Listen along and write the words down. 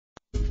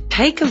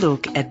Take a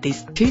look at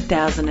this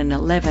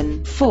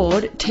 2011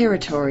 Ford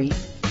Territory.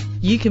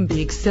 You can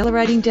be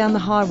accelerating down the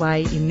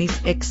highway in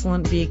this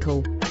excellent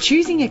vehicle.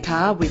 Choosing a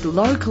car with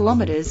low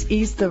kilometres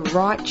is the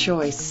right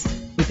choice.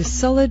 With a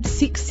solid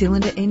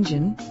 6-cylinder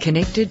engine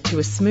connected to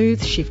a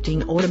smooth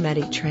shifting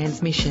automatic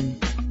transmission.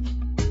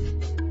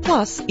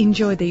 Plus,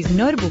 enjoy these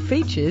notable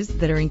features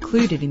that are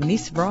included in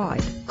this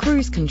ride: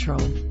 cruise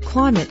control,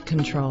 climate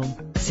control,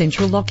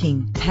 central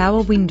locking,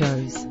 power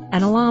windows,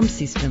 an alarm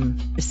system,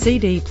 a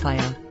CD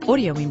player,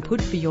 audio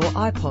input for your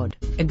iPod,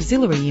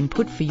 auxiliary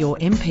input for your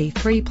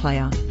MP3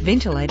 player,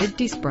 ventilated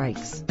disc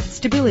brakes,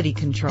 stability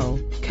control,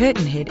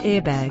 curtain head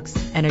airbags,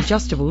 and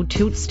adjustable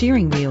tilt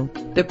steering wheel.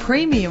 The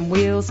premium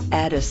wheels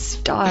add a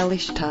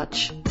stylish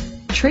touch.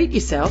 Treat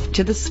yourself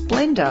to the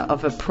splendour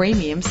of a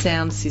premium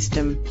sound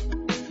system.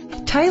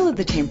 Tailor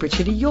the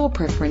temperature to your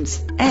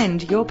preference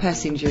and your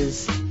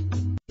passengers.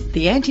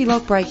 The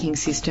anti-lock braking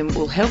system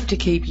will help to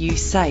keep you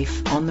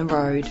safe on the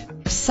road.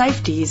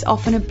 Safety is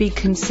often a big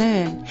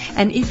concern,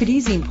 and if it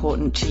is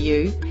important to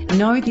you,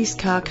 know this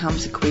car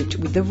comes equipped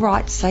with the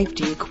right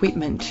safety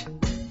equipment.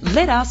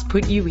 Let us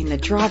put you in the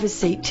driver's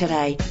seat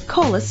today.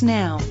 Call us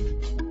now.